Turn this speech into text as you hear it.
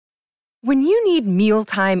When you need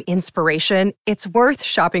mealtime inspiration, it's worth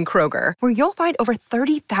shopping Kroger, where you'll find over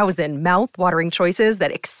 30,000 mouth-watering choices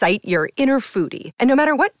that excite your inner foodie. And no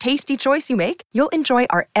matter what tasty choice you make, you'll enjoy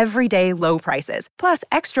our everyday low prices, plus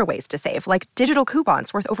extra ways to save, like digital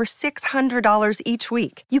coupons worth over $600 each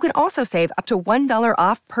week. You can also save up to $1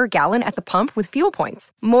 off per gallon at the pump with fuel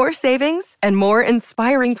points. More savings and more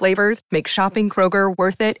inspiring flavors make shopping Kroger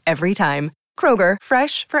worth it every time. Kroger,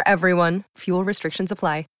 fresh for everyone. Fuel restrictions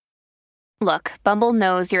apply. Look, Bumble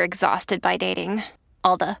knows you're exhausted by dating.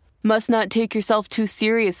 All the, must not take yourself too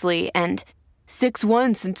seriously, and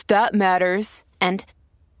 6'1" since that matters, and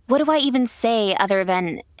what do I even say other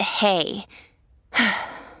than, hey?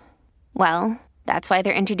 Well, that's why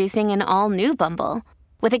they're introducing an all-new Bumble,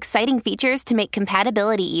 with exciting features to make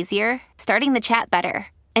compatibility easier, starting the chat better,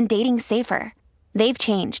 and dating safer. They've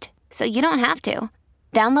changed, so you don't have to.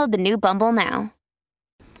 Download the new Bumble now.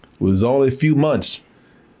 It was only a few months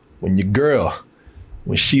when your girl,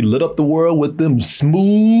 when she lit up the world with them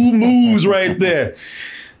smooth moves right there.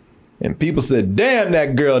 And people said, damn,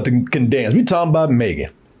 that girl can dance. We talking about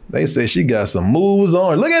Megan. They say she got some moves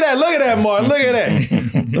on. Look at that, Martin, look at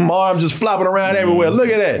that. Them arms just flopping around everywhere. Look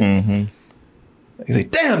at that. Mm-hmm. They say,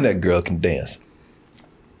 damn, that girl can dance.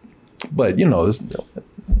 But, you know, it's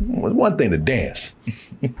one thing to dance.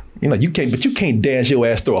 You know, you can't dance your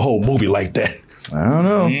ass through a whole movie like that. I don't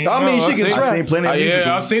know. I mean, she can try. I've seen plenty of musicals.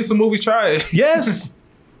 Yeah, I've seen some movies try it. Yes.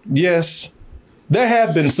 There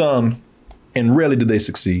have been some, and rarely do they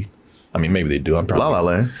succeed. I mean, maybe they do. I'm probably La La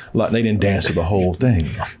Land. They didn't dance through the whole thing.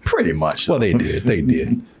 Pretty much. Well, they did.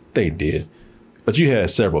 They did. But you had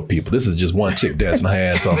several people. This is just one chick dancing her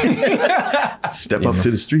ass off. Step up to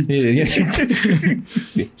the streets. Yeah.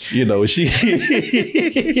 You know, is she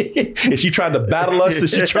trying to battle us? Is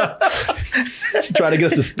she trying to get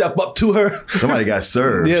us to step up to her? Somebody got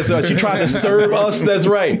served. Yeah, so she trying to serve us? That's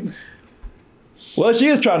right. Well, she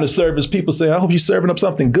is trying to serve us. People say, I hope she's serving up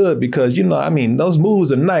something good because, you know, I mean, those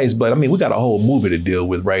moves are nice, but I mean, we got a whole movie to deal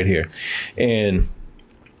with right here. And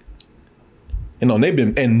you know,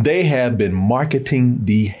 they have been marketing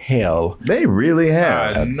the hell. They really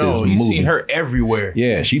have. I know. You've seen her everywhere.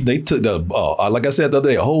 Yeah, they took like I said the other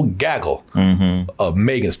day, a whole gaggle of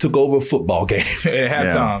Megans took over a football game. At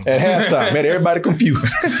halftime. Yeah. At halftime. Man, everybody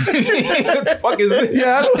confused. What the fuck is this?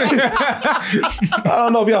 Yeah, I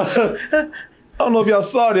don't know if y'all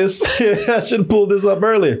saw this. I should have pulled this up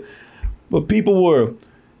earlier. But people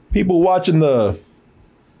watching the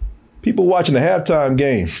halftime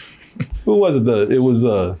game. Who was it? It was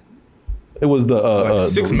the like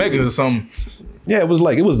 6 megas or something. Yeah, it was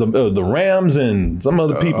the Rams and some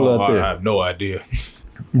other people out there. I have no idea.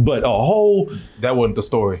 But that wasn't the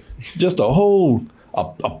story. Just a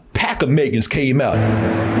pack of Megans came out,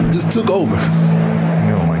 just took over.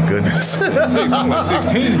 Oh my goodness! 16.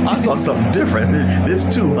 I saw something different. This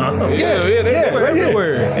too, huh? Yeah, they were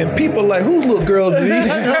everywhere. And people like, whose little girls are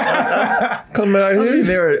these? Coming out here.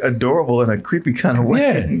 They're adorable in a creepy kind of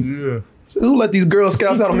way. Yeah. So who let these Girl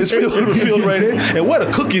Scouts out on this field right here? And where the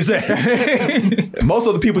cookies at? And most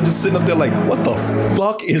of the people just sitting up there like, what the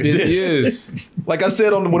fuck is this? Like I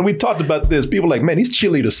said when we talked about this, people like, man, these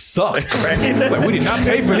cheerleaders suck. Right? Like, we did not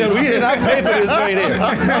pay for this. We did not pay for this right here.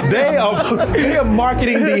 They are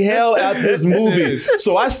marketing the hell out this movie.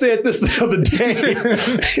 So I said this the other day.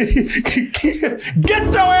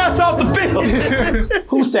 Get your ass off the field.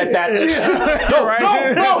 Who said that? No.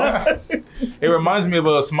 It reminds me of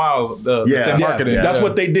a Smile. Marketing. That's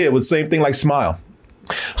what they did with the same thing like Smile.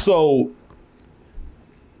 So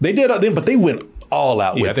they did, but they went all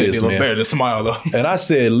out with this, man. Better than Smile though. And I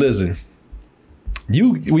said, listen,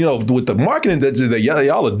 you know, with the marketing that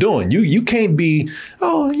y'all are doing, you can't be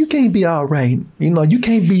all right. You know, you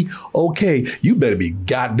can't be okay. You better be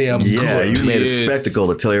goddamn good. Yeah, you made a spectacle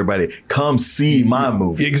to tell everybody, come see my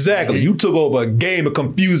movie. Exactly. You took over a game and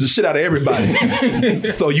confused the shit out of everybody.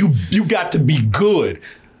 So you got to be good.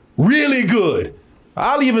 Really good.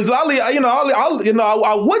 I would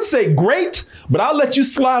say great, but I'll let you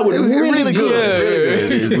slide with really good. Yeah.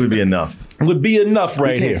 Really good. It would be enough. It would be enough right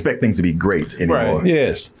here. You can't expect things to be great anymore. Right.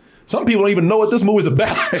 Yes. Some people don't even know what this movie's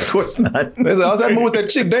about. Of course not. They say, how's that movie with that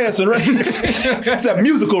chick dancing, right? It's that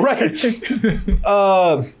musical, right?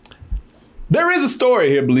 There is a story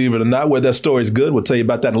here, believe it or not, where that story is good. We'll tell you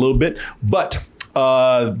about that in a little bit. But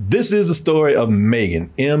this is a story of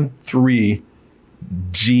Megan, M3GEN.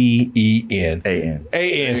 A-N,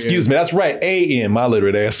 excuse me. That's right. A-N, my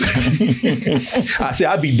literate ass. I say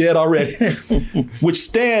I'd be dead already. Which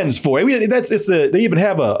stands for, they even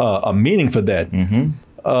have a meaning for that.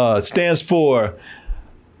 Mm-hmm. Stands for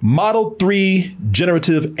Model 3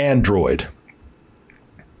 Generative Android.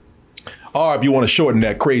 Or if you want to shorten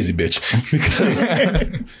that, crazy bitch.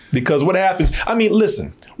 Because what happens, I mean,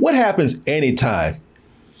 listen, what happens anytime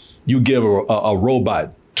you give a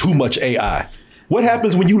robot too much AI? What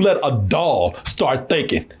happens when you let a doll start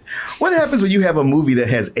thinking? What happens when you have a movie that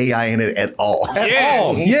has AI in it at all?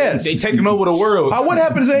 Yes. They taking over the world. What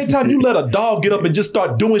happens anytime you let a doll get up and just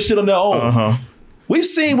start doing shit on their own? We've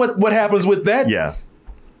seen what happens with that. Yeah.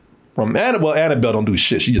 From Annabelle don't do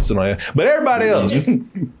shit. She just sit on there. But everybody else.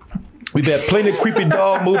 We've had plenty of creepy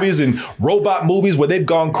doll movies and robot movies where they've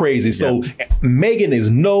gone crazy. So Megan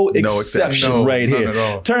is no exception right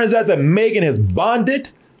here. Turns out that Megan has bonded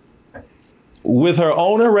with her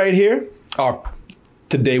owner right here. Or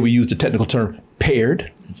today we use the technical term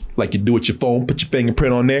paired, like you do with your phone, put your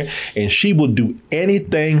fingerprint on there, and she will do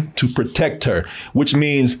anything to protect her, which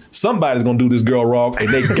means somebody's gonna do this girl wrong and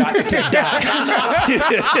they got to die.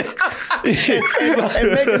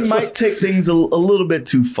 And Megan might take things a little bit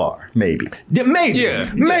too far, maybe.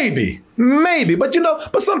 Yeah, maybe.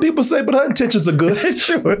 But some people say, but her intentions are good.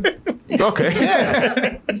 Sure. Okay.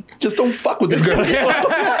 Yeah. Just don't fuck with this girl.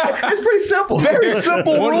 It's pretty simple. Very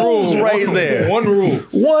simple rules right there. One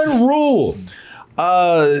rule.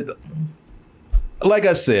 Like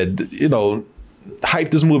I said,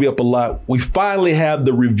 hype this movie up a lot. We finally have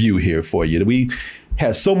the review here for you. We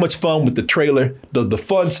had so much fun with the trailer. Does the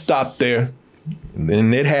fun stop there?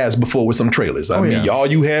 And it has before with some trailers. I mean, all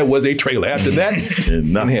you had was a trailer. After that,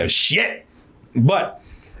 nothing have shit. But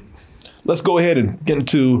let's go ahead and get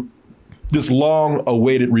into this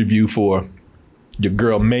long-awaited review for your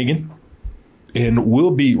girl Megan. And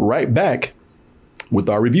we'll be right back with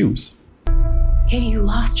our reviews. Katie, you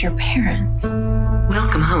lost your parents.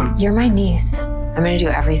 Welcome home. You're my niece. I'm gonna do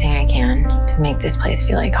everything I can to make this place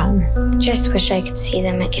feel like home. Just wish I could see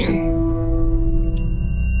them again.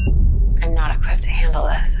 I'm not equipped to handle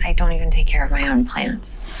this. I don't even take care of my own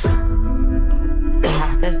plants. I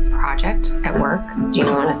have this project at work. Do you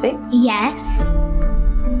want to see? Yes.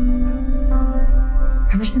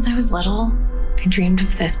 Ever since I was little, I dreamed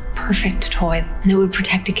of this perfect toy that would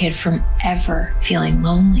protect a kid from ever feeling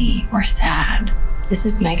lonely or sad. This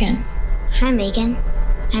is Megan. Hi, Megan.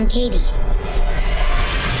 I'm Katie.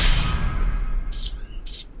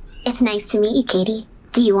 It's nice to meet you, Katie.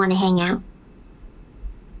 Do you want to hang out?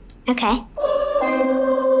 Okay.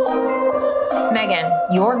 Megan,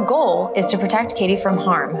 your goal is to protect Katie from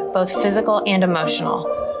harm, both physical and emotional.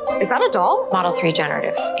 Is that a doll? Model 3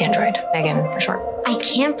 generative android. Megan, for short. I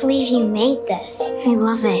can't believe you made this. I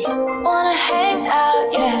love it. Wanna hang out,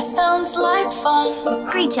 yeah, sounds like fun.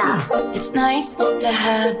 Great job. It's nice to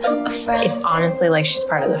have a friend. It's honestly like she's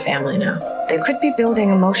part of the family now. They could be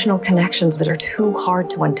building emotional connections that are too hard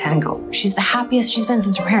to untangle. She's the happiest she's been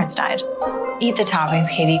since her parents died. Eat the toppings,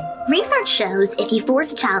 Katie. Research shows if you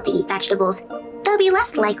force a child to eat vegetables, they'll be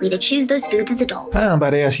less likely to choose those foods as adults. I'm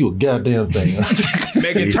about to ask you a goddamn thing.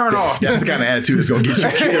 Megan, turn off. That's the kind of attitude that's going to get you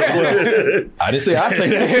killed. I didn't say I'd say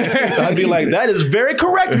that. I'd be like, that is very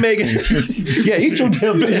correct, Megan. Yeah, eat your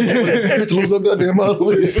damn thing. Lose some goddamn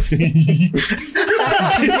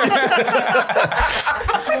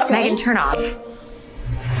Megan, turn off.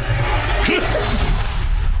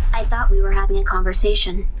 I thought we were having a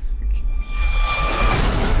conversation.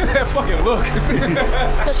 That fucking look.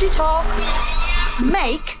 Does she talk?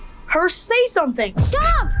 Make her say something.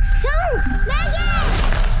 Stop! Don't!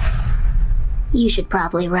 Megan! You should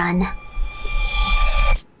probably run.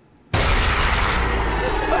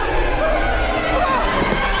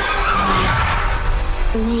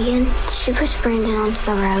 Megan, she pushed Brandon onto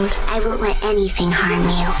the road. I won't let anything harm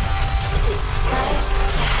you.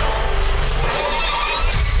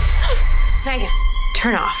 Megan,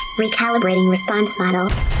 turn off. Recalibrating response model.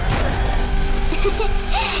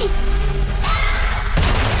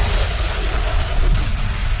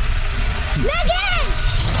 Megan!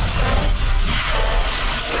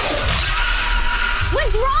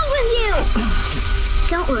 What's wrong with you?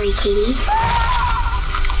 Don't worry, Katie.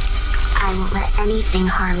 I won't let anything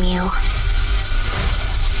harm you.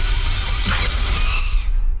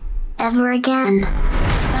 Ever again.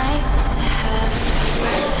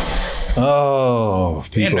 Oh,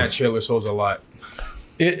 people. And that trailer shows a lot.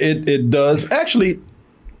 It does. Actually,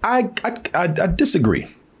 I disagree.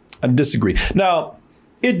 I disagree. Now,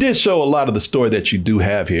 it did show a lot of the story that you do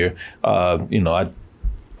have here. I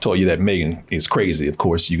told you that Megan is crazy. Of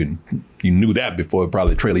course, you knew that before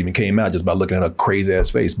probably the trailer even came out just by looking at her crazy ass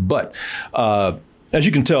face. But as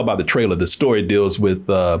you can tell by the trailer, the story deals with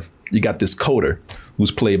you got this coder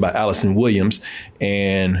who's played by Allison Williams,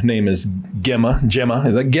 and her name is Gemma. Is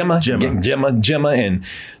that Gemma? Gemma. And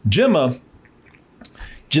Gemma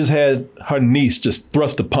just had her niece just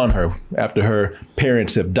thrust upon her after her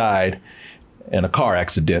parents have died. in a car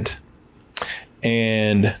accident.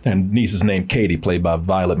 And her niece is named Katie, played by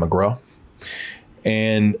Violet McGraw.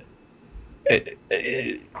 And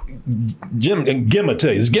Gemma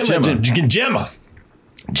tell you, it's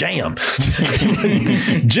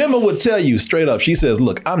Gemma would tell you straight up. She says,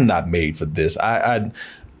 "Look, I'm not made for this. I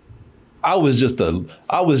was just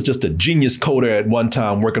a genius coder at one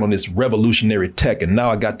time working on this revolutionary tech, and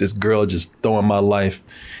now I got this girl just throwing my life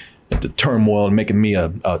into turmoil and making me a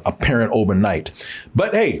parent overnight.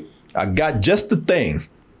 But hey, I got just the thing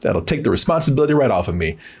that'll take the responsibility right off of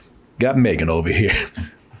me. Got Megan over here."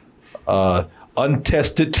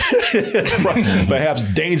 Untested, perhaps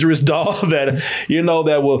dangerous doll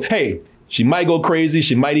that will, hey, she might go crazy.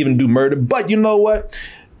 She might even do murder. But you know what?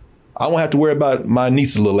 I won't have to worry about my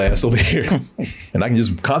niece's little ass over here. And I can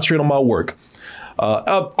just concentrate on my work.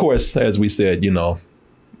 Of course, as we said,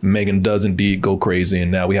 Megan does indeed go crazy. And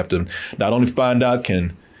now we have to not only find out,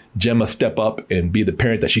 can Gemma step up and be the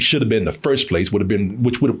parent that she should have been in the first place,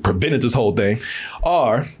 which would have prevented this whole thing,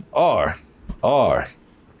 or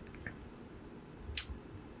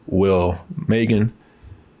will Megan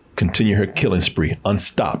continue her killing spree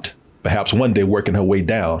unstopped, perhaps one day working her way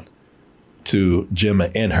down to Gemma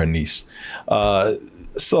and her niece.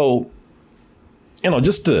 So,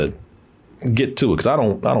 just to get to it, because I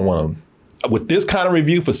don't want to, with this kind of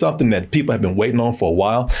review for something that people have been waiting on for a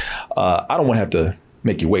while, I don't want to have to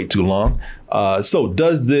make you wait too long. So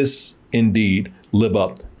does this indeed live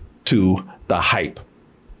up to the hype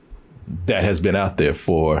that has been out there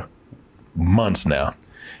for months now?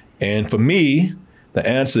 And for me, the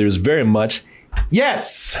answer is very much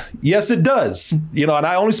yes. Yes, it does. And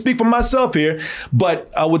I only speak for myself here,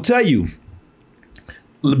 but I will tell you,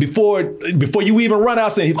 before you even run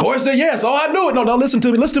out saying, of course, say yes. Oh, I knew it. No, listen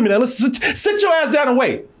to me. Now, sit your ass down and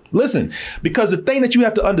wait. Listen, because the thing that you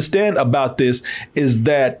have to understand about this is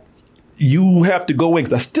that you have to go in,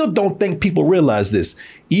 because I still don't think people realize this,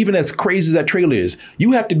 even as crazy as that trailer is,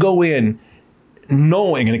 you have to go in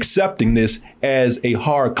knowing and accepting this as a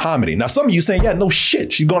horror comedy. Now, some of you saying, yeah, no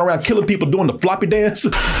shit. She's going around killing people doing the floppy dance.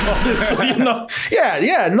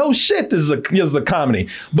 Yeah, no shit. This is a comedy.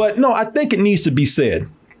 But no, I think it needs to be said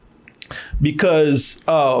because,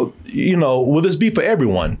 will this be for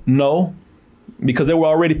everyone? No, because there were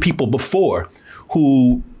already people before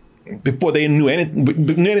they knew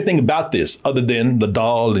anything about this other than the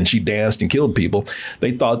doll and she danced and killed people.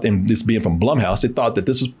 They thought, and this being from Blumhouse, they thought that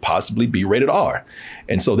this would possibly be rated R.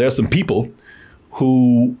 And so there's some people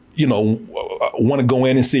who, want to go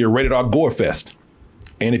in and see a rated R gore fest.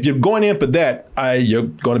 And if you're going in for that, you're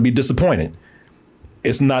going to be disappointed.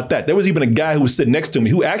 It's not that. There was even a guy who was sitting next to me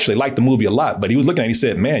who actually liked the movie a lot, but he was looking at it and he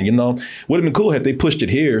said, man, would have been cool had they pushed it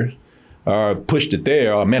here or pushed it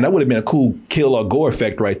there. Oh man, that would have been a cool kill or gore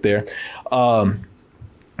effect right there. So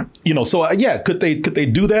could they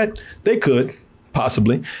do that? They could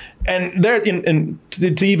possibly. And there, and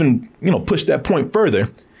to even push that point further,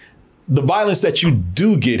 the violence that you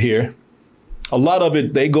do get here, a lot of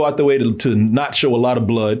it they go out the way to not show a lot of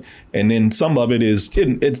blood, and then some of it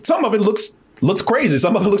some of it looks crazy,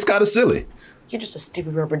 some of it looks kind of silly. You're just a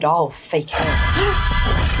stupid rubber doll with fake hair.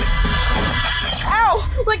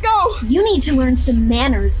 Ow! Let go! You need to learn some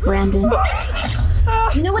manners, Brandon.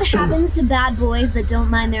 You know what happens to bad boys that don't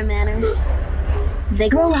mind their manners? They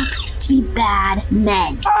grow up to be bad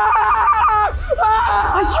men.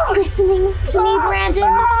 Are you listening to me,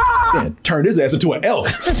 Brandon? Man, turned his ass into an elf.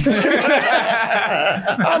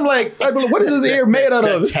 I'm like, what is his ear made out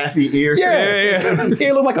of? Taffy ear. Yeah.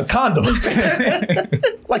 Ear looks like a condom.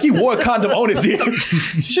 Like he wore a condom on his ear. You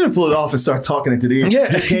should have pulled it off and start talking into the ear. Yeah.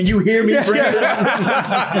 Can you hear me,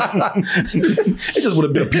 Brandon? It just would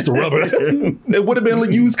have been a piece of rubber. It would have been a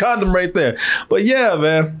used condom right there. But yeah,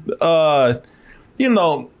 man.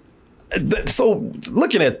 So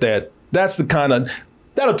looking at that,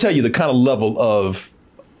 that'll tell you the kind of level of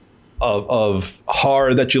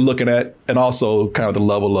horror that you're looking at, and also kind of the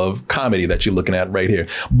level of comedy that you're looking at right here.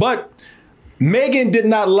 But Megan did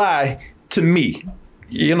not lie to me.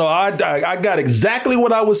 I got exactly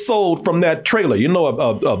what I was sold from that trailer. A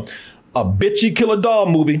bitchy killer doll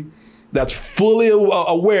movie that's fully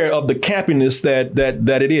aware of the campiness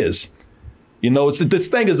that it is. This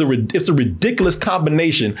thing is it's a ridiculous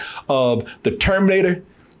combination of the Terminator,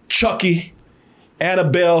 Chucky,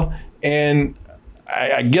 Annabelle, and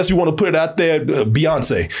I guess you want to put it out there,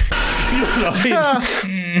 Beyonce.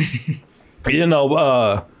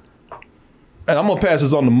 And I'm gonna pass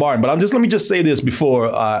this on to Martin, but let me just say this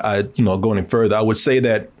before I go any further. I would say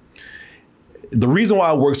that the reason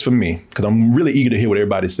why it works for me, because I'm really eager to hear what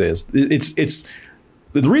everybody says.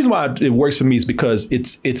 The reason why it works for me is because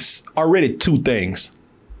it's already two things.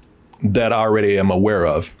 that I already am aware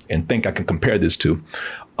of and think I can compare this to.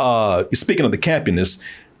 Speaking of the campiness,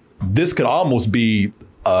 this could almost be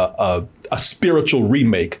a spiritual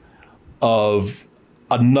remake of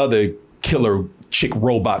another killer chick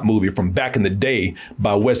robot movie from back in the day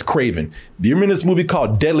by Wes Craven. Do you remember this movie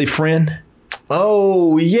called Deadly Friend?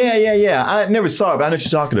 Oh, yeah. I never saw it, but I know what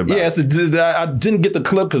you're talking about. Yeah, I didn't get the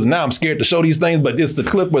clip because now I'm scared to show these things, but it's the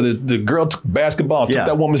clip where the girl took basketball and took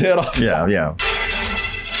that woman's head off. Yeah.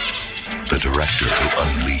 The director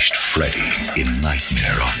who unleashed Freddy in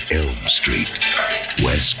Nightmare on Elm Street,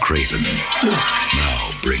 Wes Craven,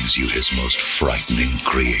 now brings you his most frightening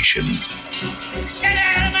creation. Get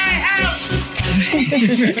out of my house!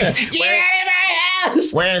 Get out of my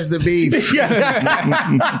house! Where's the beef?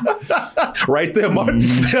 Right there, Martin.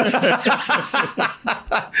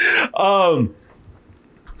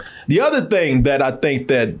 The other thing that I think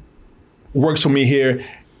that works for me here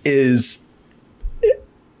is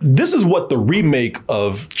this is what the remake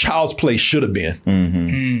of Child's Play should have been.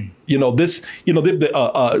 Mm-hmm.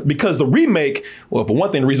 Because the remake, well, for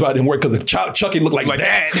one thing, the reason why it didn't work because Chucky looked like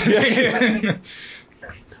that.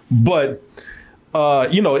 But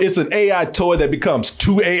it's an AI toy that becomes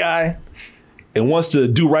too AI and wants to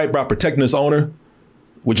do right by protecting its owner,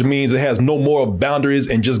 which means it has no moral boundaries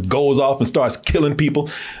and just goes off and starts killing people.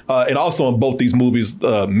 And also in both these movies,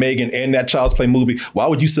 Megan and that Child's Play movie, why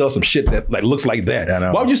would you sell some shit that looks like that?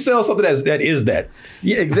 Why would you sell something that is that?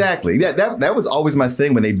 Yeah, exactly. That was always my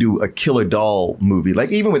thing when they do a killer doll movie.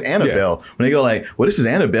 Like even with Annabelle, when they go like, well, this is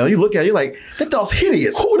Annabelle. You look at it, you're like, that doll's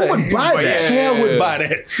hideous. Who would buy that? Hell would buy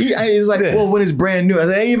that. It's like, well, when it's brand new. I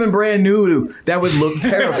said, even brand new, that would look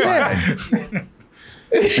terrifying.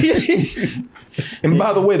 And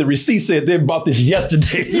by the way, the receipt said they bought this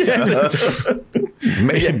yesterday.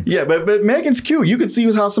 But Megan's cute. You could see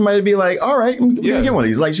how somebody would be like, all right, I'm gonna get one of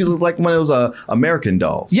these. Like she looks like one of those American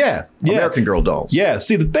dolls. Yeah. American Girl dolls. Yeah.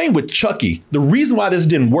 See, the thing with Chucky, the reason why this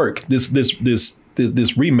didn't work, this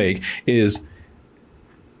remake, is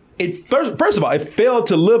first of all, it failed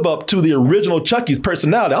to live up to the original Chucky's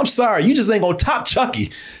personality. I'm sorry, you just ain't gonna top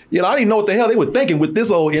Chucky. I didn't even know what the hell they were thinking with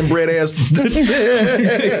this old inbred ass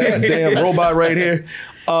damn robot right here.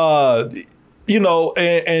 And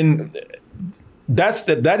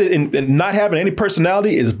that is, and not having any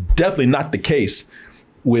personality is definitely not the case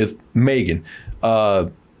with Megan.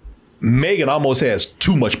 Megan almost has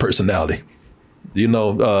too much personality.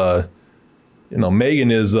 Megan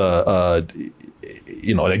is like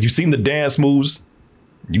you've seen the dance moves,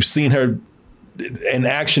 you've seen her in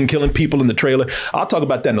action killing people in the trailer. I'll talk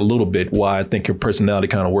about that in a little bit, why I think her personality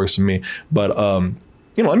kind of works for me. But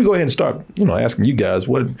let me go ahead and start asking you guys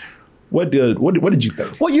what did you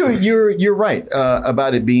think? Well, you're right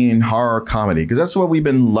about it being horror comedy, because that's what we've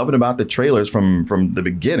been loving about the trailers from the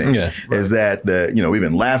beginning. Yeah, right. Is that we've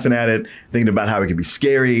been laughing at it, thinking about how it can be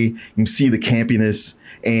scary. You can see the campiness.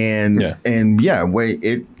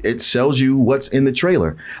 It sells you what's in the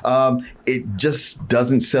trailer. It just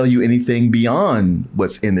doesn't sell you anything beyond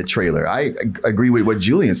what's in the trailer. I agree with what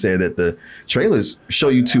Julian said, that the trailers show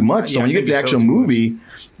you too much. So when you get to the actual movie,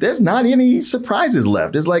 there's not any surprises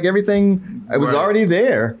left. It's like everything was already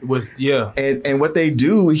there. And what they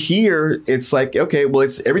do here, it's like, okay, well,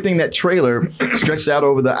 it's everything that trailer stretched out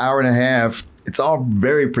over the hour and a half. It's all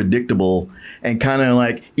very predictable and kind of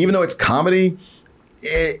like, even though it's comedy,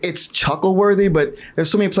 it's chuckle worthy, but there's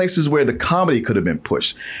so many places where the comedy could have been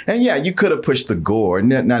pushed. And yeah, you could have pushed the gore,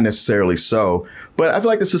 not necessarily so, but I feel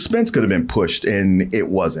like the suspense could have been pushed and it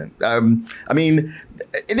wasn't.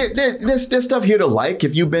 There's stuff here to like.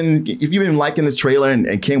 If you've been liking this trailer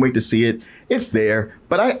and can't wait to see it, it's there.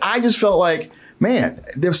 But I just felt like, man,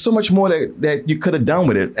 there's so much more that you could have done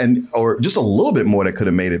with it, or just a little bit more that could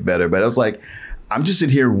have made it better. But I was like, I'm just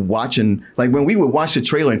sitting here watching, like when we would watch the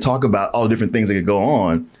trailer and talk about all the different things that could go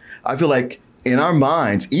on, I feel like in our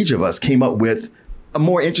minds, each of us came up with a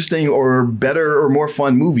more interesting or better or more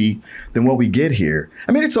fun movie than what we get here.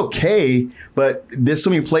 I mean, it's okay, but there's so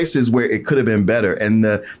many places where it could have been better. And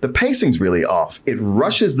the pacing's really off. It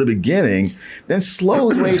rushes the beginning, then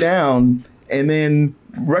slows way down, and then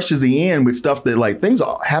rushes the end with stuff that like things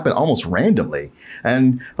happen almost randomly.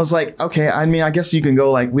 And I was like, okay, I mean, I guess you can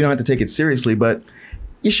go like, we don't have to take it seriously, but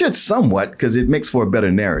you should somewhat, because it makes for a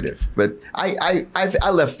better narrative. But I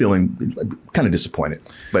left feeling kind of disappointed.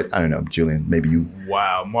 But I don't know, Julian, maybe you.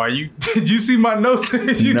 Wow, Mar, did you see my notes?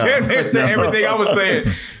 You can't answer everything I was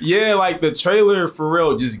saying. Yeah, like the trailer for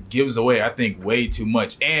real just gives away, I think, way too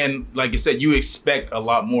much. And like I said, you expect a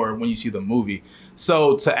lot more when you see the movie.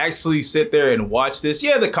 So to actually sit there and watch this,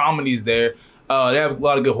 yeah, the comedy's there. They have a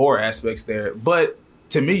lot of good horror aspects there. But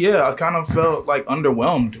To me, yeah, I kind of felt like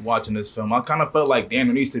underwhelmed watching this film. I kind of felt like, damn,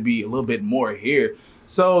 there needs to be a little bit more here.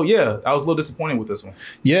 So, yeah, I was a little disappointed with this one.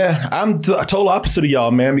 Yeah, I'm total opposite of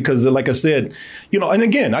y'all, man, because like I said, and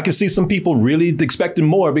again, I can see some people really expecting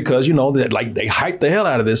more because, they hyped the hell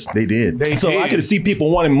out of this. They did. I could see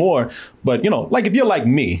people wanting more. But, like if you're like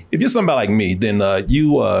me, if you're somebody like me, then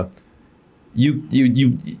you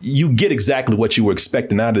get exactly what you were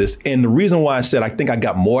expecting out of this. And the reason why I said I think I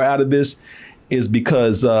got more out of this is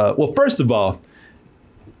because, first of all,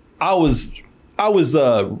 I was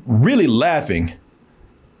really laughing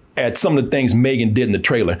at some of the things Megan did in the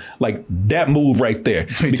trailer, like that move right there.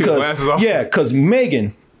 Because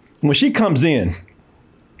Megan, when she comes in,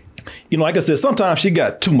 like I said, sometimes she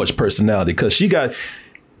got too much personality because she got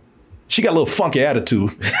a little funky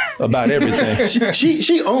attitude about everything.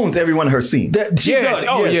 she owns every one of her scenes. She does.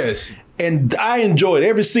 Oh, yes. And I enjoyed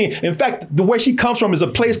every scene. In fact, the way she comes from is a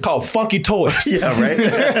place called Funky Toys. Yeah, right.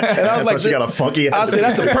 And I was like, she got a funky attitude. I said,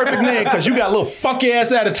 that's the perfect name because you got a little funky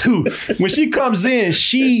ass attitude. When she comes in,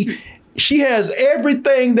 she has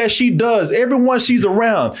everything that she does. Everyone she's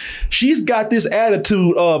around, she's got this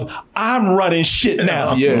attitude of, I'm running shit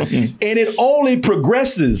now. Yes. And it only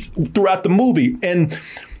progresses throughout the movie. And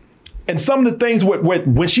some of the things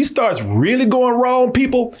when she starts really going wrong,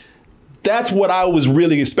 people, that's what I was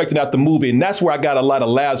really expecting out the movie. And that's where I got a lot of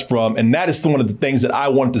laughs from. And that is one of the things that I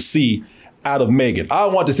wanted to see out of Megan. I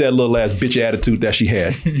wanted to see that little ass bitch attitude that she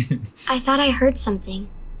had. I thought I heard something.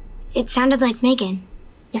 It sounded like Megan.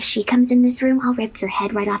 If she comes in this room, I'll rip your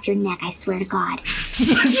head right off your neck, I swear to God.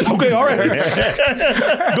 Okay, all right.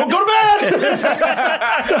 Go to bed!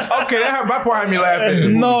 Okay, that part had me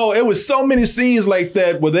laughing. No, it was so many scenes like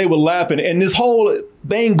that where they were laughing. And this whole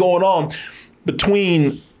thing going on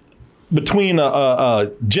between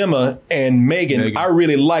Gemma and Megan, I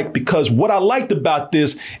really liked, because what I liked about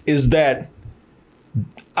this is that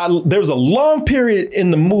there was a long period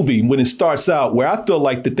in the movie when it starts out where I feel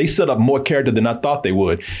like that they set up more character than I thought they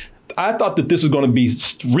would. I thought that this was going to be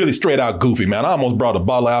really straight out goofy, man. I almost brought a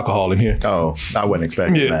bottle of alcohol in here. Oh, I wasn't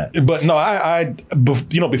expecting that. But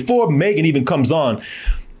no, before Megan even comes on,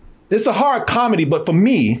 it's a hard comedy, but for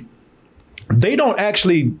me, they don't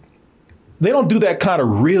do that kind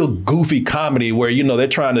of real goofy comedy where, they're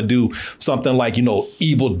trying to do something like,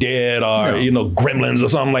 Evil Dead or, Gremlins or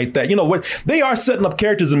something like that. What they are setting up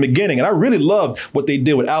characters in the beginning. And I really loved what they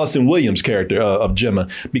did with Allison Williams' character of Gemma,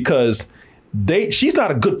 because she's not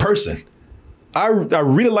a good person. I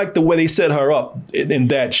really like the way they set her up in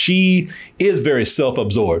that she is very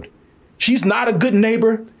self-absorbed. She's not a good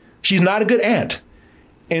neighbor. She's not a good aunt.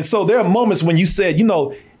 And so there are moments when you said,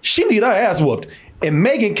 she need her ass whooped. And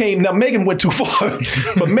Megan went too far,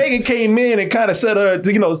 but Megan came in and kind of set her,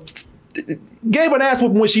 gave her an ass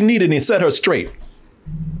whooping when she needed it and set her straight.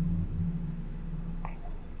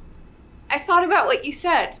 I thought about what you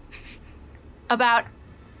said. About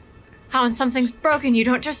how when something's broken, you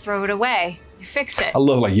don't just throw it away. You fix it. I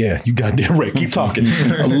love you goddamn right. Keep talking.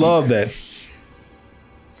 I love that.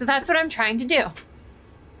 So that's what I'm trying to do.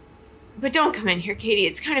 But don't come in here, Katie.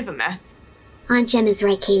 It's kind of a mess. Aunt Jem is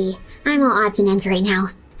right, Katie. I'm all odds and ends right now.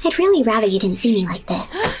 I'd really rather you didn't see me like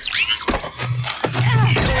this.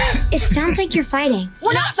 It sounds like you're fighting.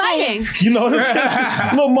 We're not fighting.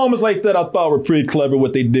 Little moments like that I thought were pretty clever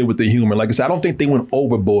what they did with the humor. Like I said, I don't think they went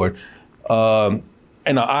overboard. And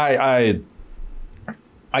I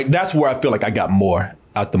that's where I feel like I got more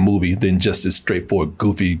out the movie than just this straightforward,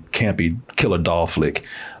 goofy, campy killer doll flick.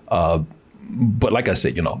 But like I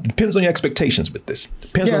said, it depends on your expectations with this.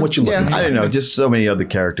 Depends on what you're looking for. I don't know. Just so many other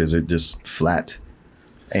characters are just flat.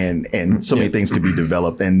 And so many things could be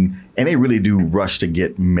developed. And they really do rush to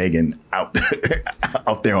get Megan out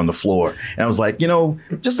there on the floor. And I was like,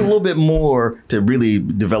 just a little bit more to really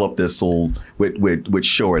develop this would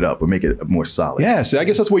shore it up or make it more solid. Yeah, see, I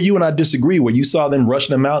guess that's where you and I disagree. Where you saw them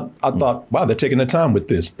rushing them out, I thought, wow, they're taking their time with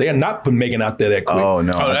this. They are not putting Megan out there that quick. Oh,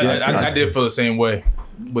 no. I did feel the same way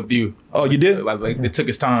with you. Oh, you did? Like it took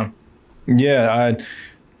its time. Yeah,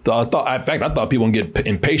 I thought people would get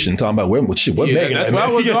impatient talking about what Megan. That's what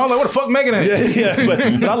I was. I was like, what the fuck, Megan? Yeah. But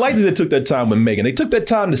I like that they took that time with Megan. They took that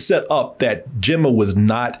time to set up that Gemma was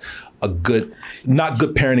not good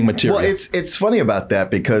parenting material. Well, it's funny about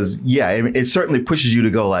that because it certainly pushes you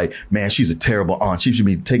to go like, man, she's a terrible aunt. She should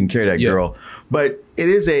be taking care of that girl. But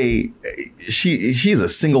she's a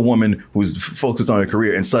single woman who's focused on her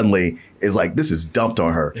career and suddenly is like, this is dumped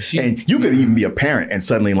on her. And you could even be a parent and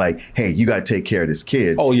suddenly like, hey, you got to take care of this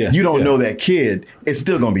kid. Oh, yeah. You don't know that kid. It's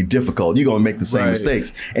still going to be difficult. You're going to make the same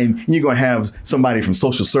mistakes. And you're going to have somebody from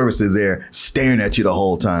social services there staring at you the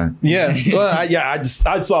whole time. Yeah. Well, I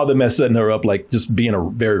saw them as setting her up, like just being a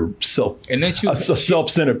very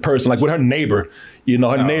self-centered person, like with her neighbor. You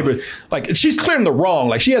know, her neighbor, like she's clearing the wrong.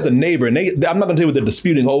 Like she has a neighbor and I'm not going to tell you what they're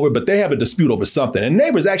disputing over, but they have a dispute over something. And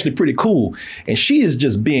neighbor's actually pretty cool. And she is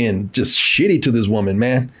just being just shitty to this woman,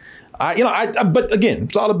 man. But again,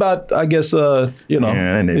 it's all about, I guess, Yeah,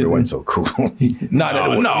 that neighbor wasn't so cool.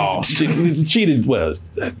 No. She did, well,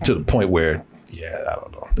 to the point where, I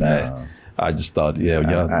don't know. No. I just thought,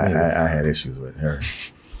 I had issues with her.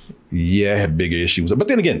 Yeah, I had bigger issues. But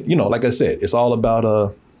then again, you know, like I said, it's all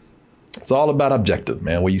about objective,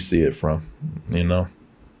 man, where you see it from, you know.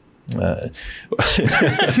 Man,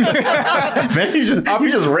 you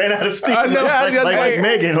just ran out of steam. I know, like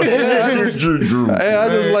Megan. I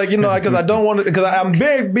just like, you know, because I don't want to, because I'm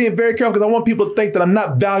being very careful because I want people to think that I'm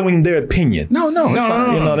not valuing their opinion. No, it's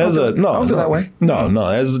fine. You know, I don't feel that way. No,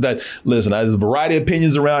 there's that. Listen, there's a variety of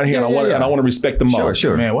opinions around here, and I want to respect them all.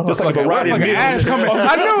 Sure. Man, just like a variety of meals.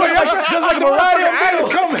 I knew it. Just like a variety of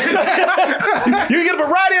meals coming. You get a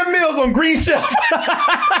variety of meals on Green Chef.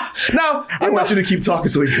 Now, I want you to keep talking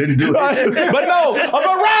so he couldn't do it. But no, a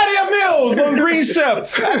variety of meals on Green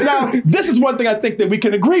Chef. Now, this is one thing I think that we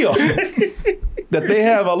can agree on. That they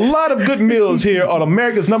have a lot of good meals here on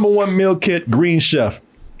America's #1 meal kit, Green Chef.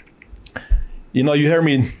 You know, you heard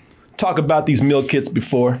me talk about these meal kits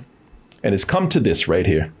before, and it's come to this right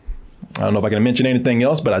here. I don't know if I can mention anything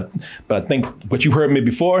else, but I think what you heard me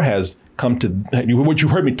before has come to, what you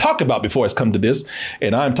heard me talk about before has come to this,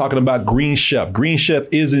 and I'm talking about Green Chef. Green Chef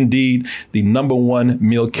is indeed the #1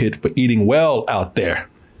 meal kit for eating well out there,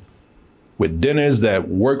 with dinners that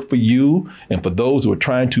work for you and for those who are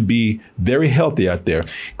trying to be very healthy out there.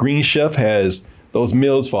 Green Chef has those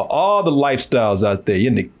meals for all the lifestyles out there.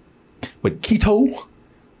 With keto?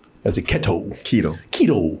 Is it keto?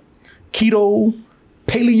 Keto.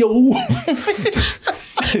 Paleo.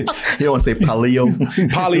 You don't want to say paleo.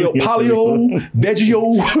 Paleo, veggie,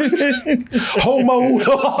 homo,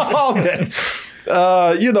 all that.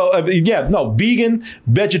 Vegan,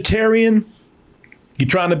 vegetarian. You're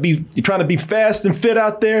trying to be fast and fit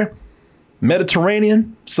out there.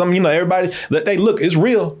 Mediterranean. Everybody. Hey, look, it's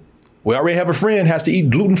real. We already have a friend has to eat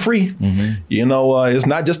gluten-free. Mm-hmm. You know, it's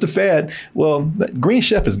not just a fad. Well, Green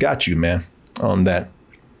Chef has got you, man, on that.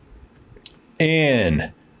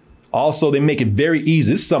 And also, they make it very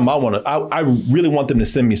easy. This is something I really want them to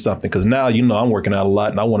send me something, because now, you know, I'm working out a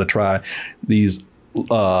lot and I want to try these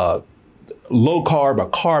low carb or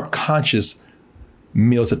carb conscious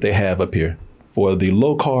meals that they have up here for the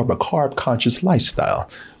low carb or carb conscious lifestyle,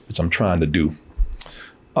 which I'm trying to do.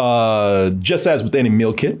 Just as with any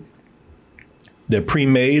meal kit, they're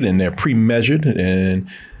pre-made and they're pre-measured, and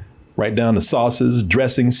right down to sauces,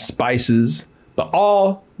 dressings, spices, but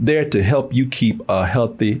all there to help you keep a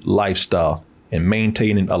healthy lifestyle and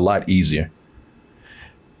maintain it a lot easier.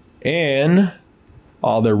 And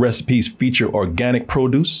all their recipes feature organic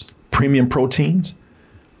produce, premium proteins,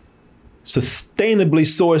 sustainably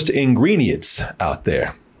sourced ingredients out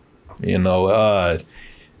there. You know,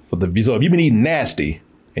 so if you've been eating nasty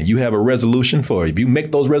and you have a resolution for it, if you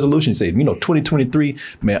make those resolutions, say, 2023,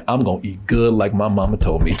 man, I'm going to eat good like my mama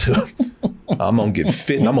told me to. I'm going to get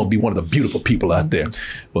fit and I'm going to be one of the beautiful people out there.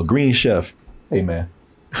 Well, Green Chef, hey, man,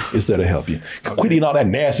 it's there to help you. Quit eating all that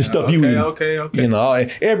nasty stuff you eat. Okay. You know,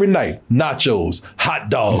 every night, nachos, hot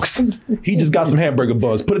dogs. He just got some hamburger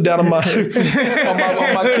buns. Put it down on my kitchen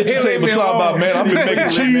table. Talking about, man, I've been making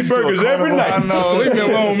cheeseburgers every night. I know. Leave me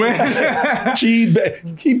alone, man.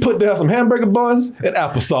 He put down some hamburger buns and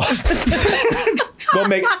applesauce. Go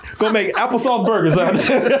make applesauce burgers out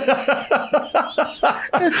there.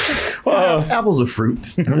 Apples are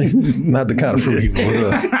fruit. Not the kind of fruit he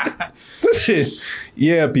was.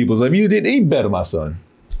 Yeah, people. So you did eat better, my son.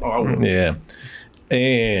 Yeah.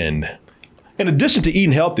 And in addition to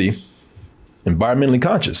eating healthy, environmentally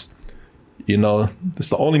conscious, you know, it's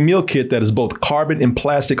the only meal kit that is both carbon and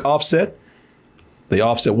plastic offset. They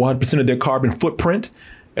offset 100% of their carbon footprint,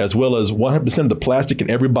 as well as 100% of the plastic in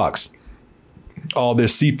every box. All their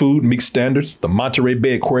seafood meets standards. The Monterey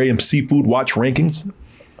Bay Aquarium Seafood Watch rankings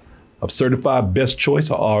of certified best choice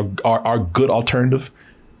are good alternative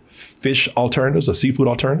fish alternatives or seafood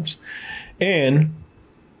alternatives. And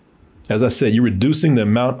as I said, you're reducing the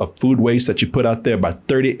amount of food waste that you put out there by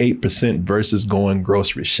 38% versus going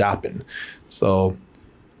grocery shopping. So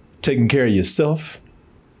taking care of yourself,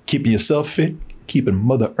 keeping yourself fit, keeping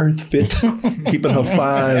Mother Earth fit, keeping her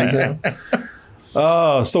fine.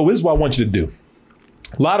 So this is what I want you to do.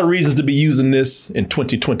 A lot of reasons to be using this in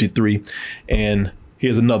 2023. And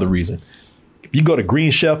here's another reason. If you go to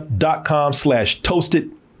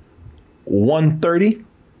greenchef.com/toasted130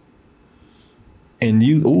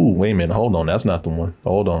 and wait a minute. Hold on. That's not the one.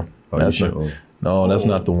 Hold on. That's not the one. No, that's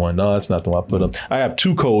not the one I put up. I have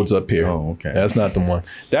 2 codes up here. Oh, okay. That's not the one.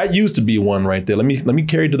 That used to be one right there. Let me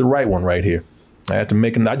carry to the right one right here. I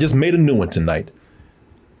just made a new one tonight.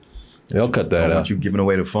 They'll cut that out. You giving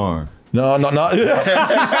away the farm. No.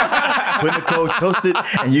 Put in the code toasted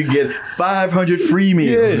and you get 500 free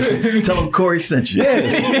meals. Yes. Tell them Corey sent you.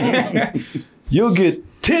 Yes. You'll get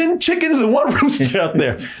 10 chickens and 1 rooster out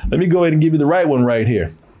there. Let me go ahead and give you the right one right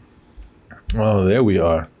here. Oh, there we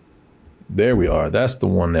are. That's the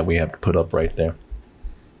one that we have to put up right there.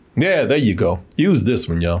 Yeah, there you go. Use this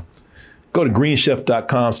one, y'all. Go to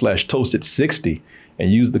greenchef.com/toasted60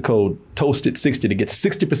 and use the code toasted60 to get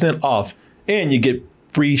 60% off and you get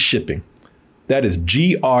free shipping. That is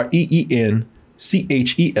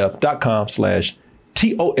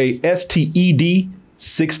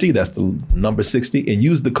greenchef.com/toasted60. That's the number 60. And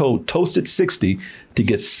use the code toasted60 to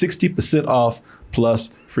get 60% off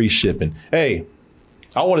plus free shipping. Hey,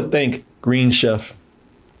 I want to thank Green Chef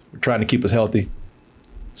for trying to keep us healthy,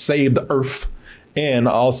 save the earth. And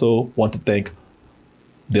I also want to thank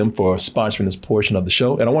them for sponsoring this portion of the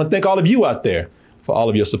show. And I want to thank all of you out there for all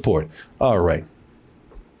of your support. All right.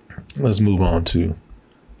 Let's move on to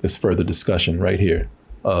this further discussion right here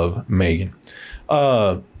of Megan.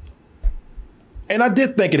 And I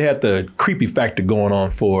did think it had the creepy factor going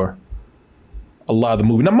on for a lot of the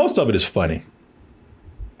movie. Now, most of it is funny.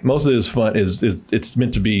 Most of it is fun. It's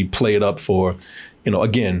meant to be played up for,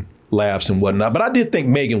 again, laughs and whatnot. But I did think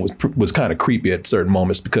Megan was kind of creepy at certain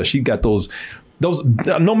moments because she got those,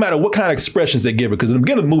 no matter what kind of expressions they give her, because in the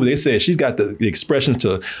beginning of the movie, they said she's got the expressions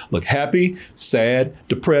to look happy, sad,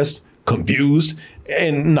 depressed, confused.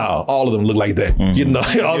 And no, all of them look like that.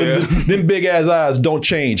 Mm-hmm. Them big ass eyes don't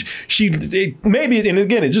change. Maybe, and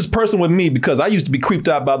again, it's just personal with me because I used to be creeped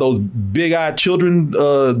out by those big eyed children,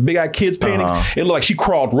 big eyed kids paintings. It looked like she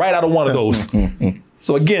crawled right out of one of those.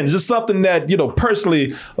 So again, it's just something that,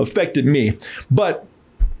 personally affected me. But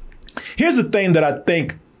here's the thing that I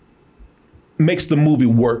think makes the movie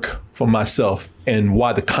work for myself and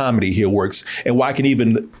why the comedy here works and why I can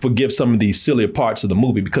even forgive some of these sillier parts of the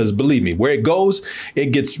movie, because believe me, where it goes, it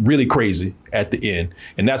gets really crazy at the end.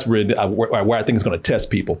 And that's where I think it's going to test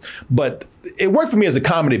people. But it worked for me as a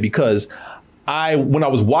comedy because when I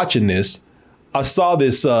was watching this, I saw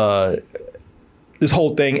this whole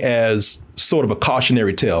thing as sort of a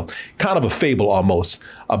cautionary tale, kind of a fable almost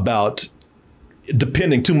about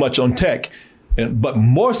depending too much on tech, but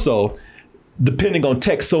more so depending on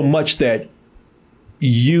tech so much that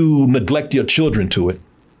you neglect your children to it.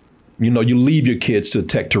 You leave your kids to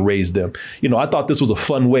tech to raise them. I thought this was a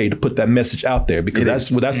fun way to put that message out there because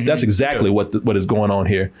that's exactly what is going on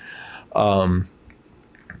here.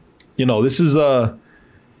 This is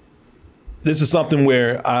something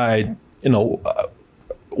where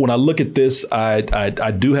when I look at this,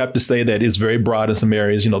 I do have to say that it's very broad in some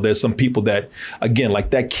areas. There's some people that, again, like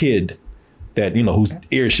that kid that, whose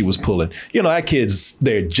ear she was pulling, that kid's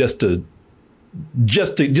there just to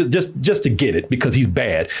get it because he's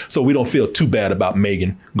bad. So we don't feel too bad about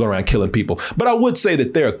Megan going around killing people. But I would say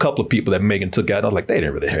that there are a couple of people that Megan took out. I was like, they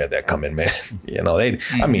didn't really have that coming, man.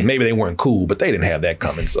 I mean, maybe they weren't cool, but they didn't have that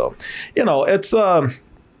coming. So, it's, for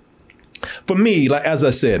me, like, as I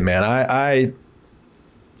said, man, I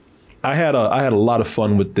had a lot of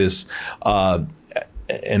fun with this. And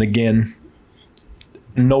again,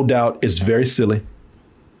 no doubt it's very silly.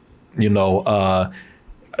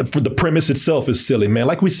 For the premise itself is silly, man.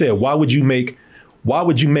 Like we said, why would you make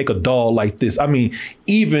a doll like this? I mean,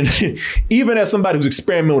 even as somebody who's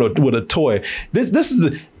experimenting with a toy, this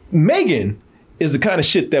is Megan is the kind of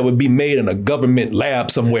shit that would be made in a government lab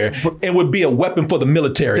somewhere and would be a weapon for the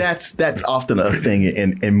military. That's often a thing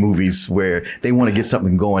in movies where they want to get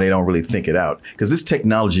something going. They don't really think it out because this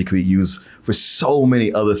technology could be used for so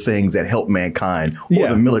many other things that help mankind or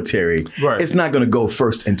the military. Right. It's not going to go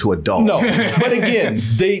first into a doll. No, but again,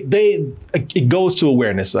 it goes to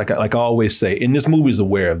awareness. Like I always say, and this movie is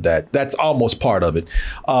aware of that. That's almost part of it.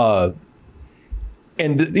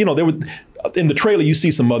 And there were in the trailer you see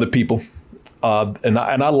some other people. And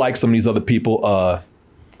I like some of these other people. I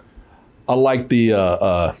like the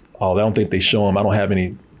I don't think they show him. I don't have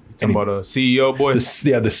any. Talking about a CEO boy. The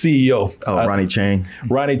CEO. Oh, Ronnie Chang.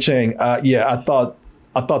 Ronnie Chang. I thought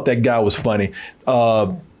that guy was funny.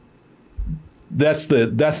 that's the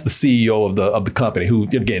CEO of the company, who,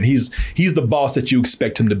 again, he's the boss that you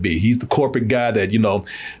expect him to be. He's the corporate guy that,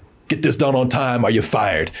 get this done on time or you're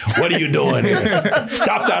fired. What are you doing here?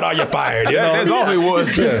 Stop that or you're fired. That's all he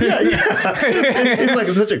was. He's like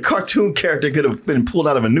such a cartoon character, could have been pulled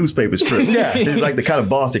out of a newspaper strip. Yeah. He's like the kind of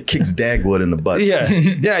boss that kicks Dagwood in the butt. Yeah,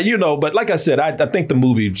 but like I said, I think the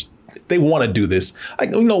movie, they want to do this.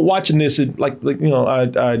 Watching this,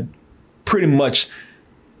 I pretty much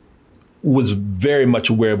was very much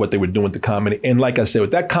aware of what they were doing with the comedy. And like I said,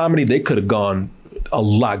 with that comedy, they could have gone a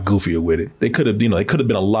lot goofier with it. They could have, been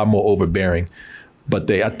a lot more overbearing.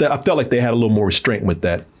 But I felt like they had a little more restraint with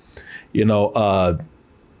that. I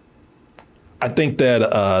think that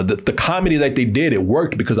the comedy that they did, it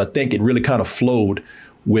worked because I think it really kind of flowed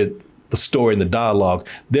with the story and the dialogue.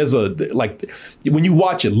 There's when you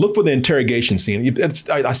watch it, look for the interrogation scene.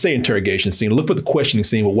 I say interrogation scene. Look for the questioning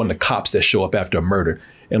scene with one of the cops that show up after a murder,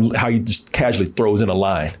 and how he just casually throws in a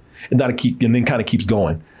line and then kind of keeps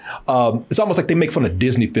going. It's almost like they make fun of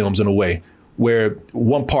Disney films in a way, where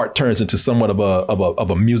one part turns into somewhat of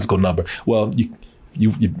a musical number. Well, you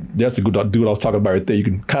that's a good dude I was talking about right there. You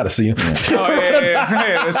can kind of see him.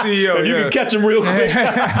 Yeah, the CEO. And you can catch him real quick. But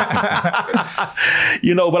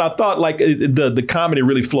I thought like the comedy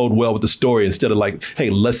really flowed well with the story, instead of like, hey,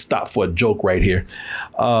 let's stop for a joke right here.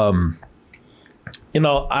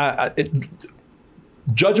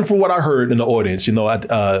 Judging from what I heard in the audience,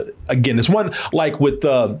 again, it's one like with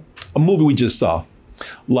a movie we just saw,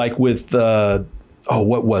 like with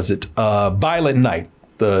what was it? Violent Night,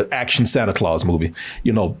 the action Santa Claus movie.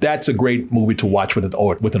 That's a great movie to watch with an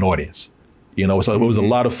audience. So it was a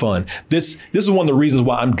lot of fun. This is one of the reasons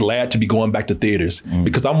why I'm glad to be going back to theaters,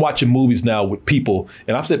 because I'm watching movies now with people,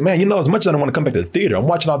 and I've said, man, as much as I don't want to come back to the theater, I'm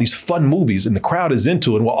watching all these fun movies, and the crowd is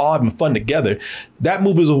into it, and we're all having fun together. That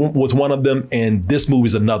movie was one of them, and this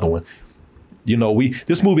movie's another one.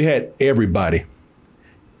 This movie had everybody.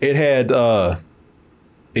 It had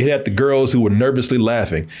the girls who were nervously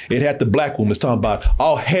laughing. It had the black woman talking about,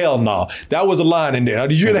 oh, hell no. That was a line in there.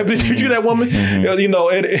 Did you hear that? Did you hear that woman?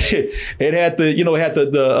 It had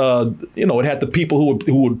the people who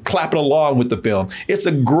were clapping along with the film. It's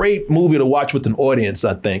a great movie to watch with an audience,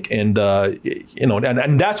 I think. And,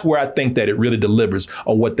 and that's where I think that it really delivers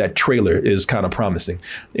on what that trailer is kind of promising.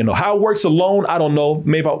 How it works alone, I don't know.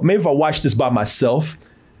 Maybe if I watch this by myself,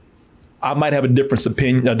 I might have a difference of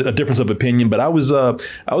opinion, but I was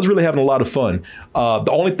really having a lot of fun.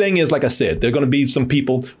 The only thing is, like I said, there are going to be some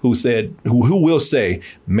people who will say,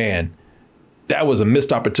 man, that was a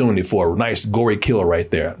missed opportunity for a nice gory kill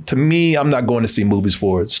right there. To me, I'm not going to see movies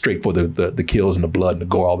straight for the kills and the blood and the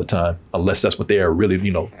gore all the time, unless that's what they are really,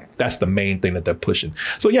 that's the main thing that they're pushing.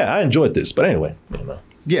 So yeah, I enjoyed this, but anyway,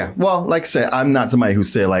 Yeah, well, like I said, I'm not somebody who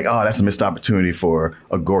said like, oh, that's a missed opportunity for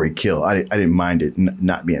a gory kill. I didn't mind it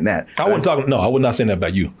not being that. I was not saying that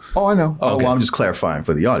about you. Oh, I know. Oh, okay. Well, I'm just clarifying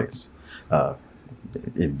for the audience,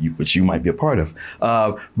 which you might be a part of.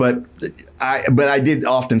 But I did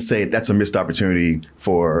often say that's a missed opportunity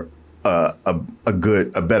for a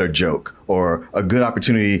better joke, or a good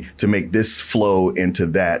opportunity to make this flow into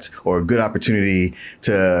that, or a good opportunity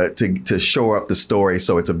to shore up the story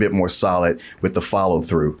so it's a bit more solid with the follow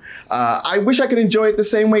through. I wish I could enjoy it the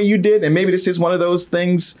same way you did, and maybe this is one of those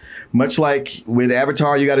things, much like with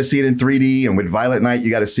Avatar, you got to see it in 3D, and with Violent Night, you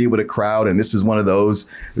got to see it with a crowd, and this is one of those.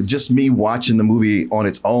 Just me watching the movie on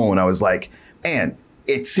its own, I was like, man,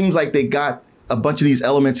 it seems like they got a bunch of these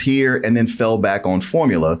elements here and then fell back on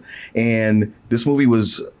formula. And this movie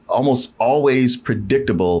was almost always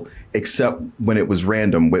predictable, except when it was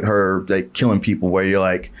random with her like killing people, where you're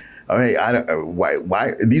like, all right,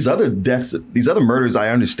 why these other deaths, these other murders, I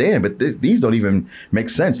understand, but these don't even make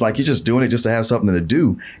sense. Like, you're just doing it just to have something to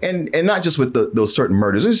do. And not just with those certain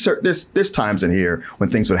murders. There's times in here when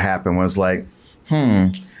things would happen when it's like,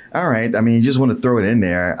 all right. I mean, you just want to throw it in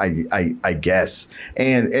there, I guess,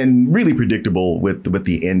 and really predictable with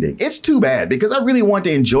the ending. It's too bad, because I really want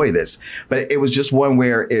to enjoy this, but it was just one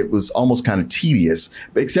where it was almost kind of tedious.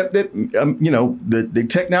 Except that the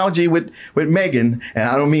technology with Megan, and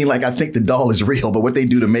I don't mean like I think the doll is real, but what they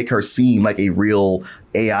do to make her seem like a real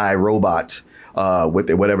AI robot, with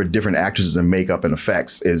whatever different actresses and makeup and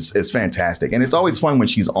effects is fantastic. And it's always fun when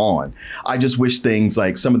she's on. I just wish things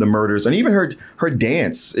like some of the murders and even her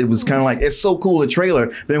dance, it was kind of like, it's so cool, the trailer,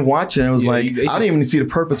 but then watching it was I didn't even see the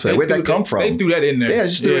purpose for it. Where'd that come from? They threw that in there. Yeah,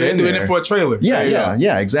 just threw it in there. They threw it in for a trailer.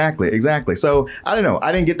 Yeah, exactly. So I don't know.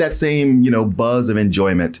 I didn't get that same, buzz of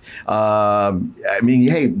enjoyment. I mean,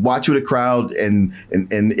 hey, watch with a crowd, and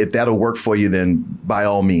if that'll work for you, then by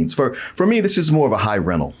all means. For me, this is more of a high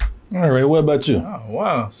rental. All right, what about you? Oh,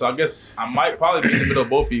 wow. So I guess I might probably be in the middle of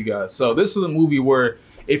both of you guys. So this is a movie where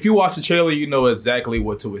if you watch the trailer, you know exactly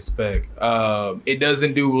what to expect. It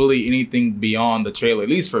doesn't do really anything beyond the trailer, at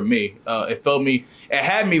least for me. It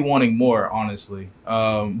had me wanting more, honestly.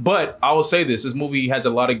 But I will say this movie has a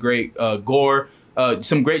lot of great gore,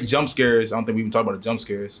 some great jump scares. I don't think we even talked about the jump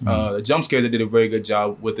scares. The jump scares, they did a very good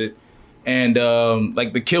job with it. And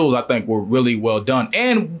like the kills, I think, were really well done.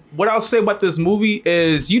 And what I'll say about this movie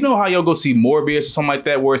is, you know how you'll go see Morbius or something like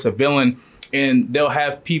that, where it's a villain and they'll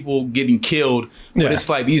have people getting killed, but it's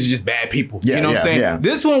like, these are just bad people. You know what I'm saying? Yeah.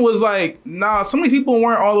 This one was like, nah, some of these people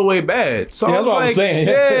weren't all the way bad. So I was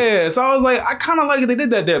like, so I was like, I kind of like it. They did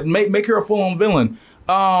that there. Make her a full-on villain.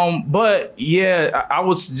 But yeah, I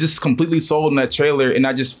was just completely sold in that trailer, and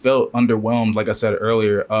I just felt underwhelmed. Like I said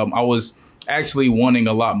earlier, I was actually wanting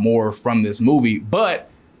a lot more from this movie, but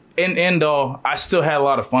in end all, I still had a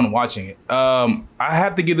lot of fun watching it. I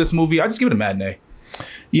have to give this movie, I just give it a matinee.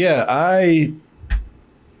 Yeah,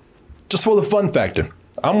 just for the fun factor,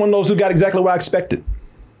 I'm one of those who got exactly what I expected,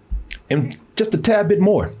 and just a tad bit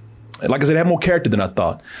more. Like I said, it had more character than I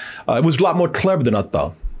thought. It was a lot more clever than I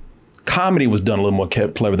thought. Comedy was done a little more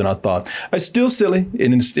clever than I thought. It's still silly,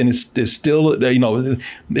 and it's still,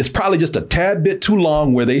 it's probably just a tad bit too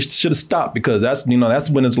long where they should have stopped, because that's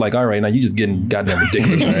when it's like, all right, now you're just getting goddamn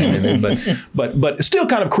ridiculous. Right? But it's still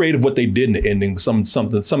kind of creative what they did in the ending. Some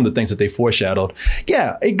of the things that they foreshadowed.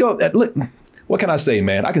 Yeah, look. What can I say,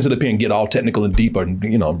 man? I can sit up here and get all technical and deep, and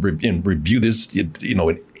and review this,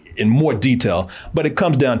 in more detail. But it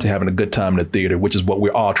comes down to having a good time in the theater, which is what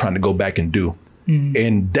we're all trying to go back and do.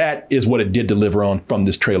 And that is what it did deliver on from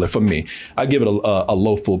this trailer for me. I give it a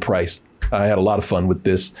low full price. I had a lot of fun with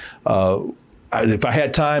this. If I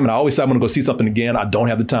had time, and I always say I'm going to go see something again, I don't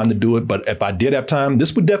have the time to do it. But if I did have time,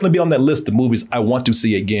 this would definitely be on that list of movies I want to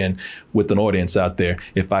see again with an audience out there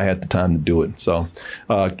if I had the time to do it. So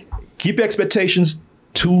keep your expectations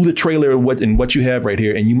to the trailer and what you have right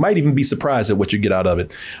here, and you might even be surprised at what you get out of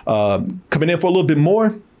it. Coming in for a little bit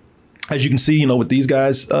more, as you can see, with these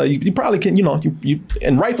guys, you probably can,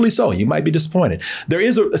 and rightfully so, you might be disappointed.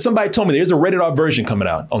 Somebody told me there's a rated R version coming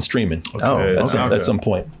out on streaming at some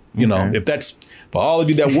point. If that's for all of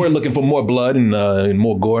you that were looking for more blood and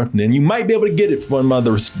more gore, then you might be able to get it from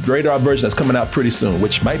the rated R version that's coming out pretty soon,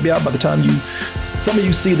 which might be out by the time some of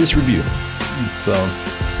you see this review. So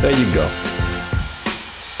there you go.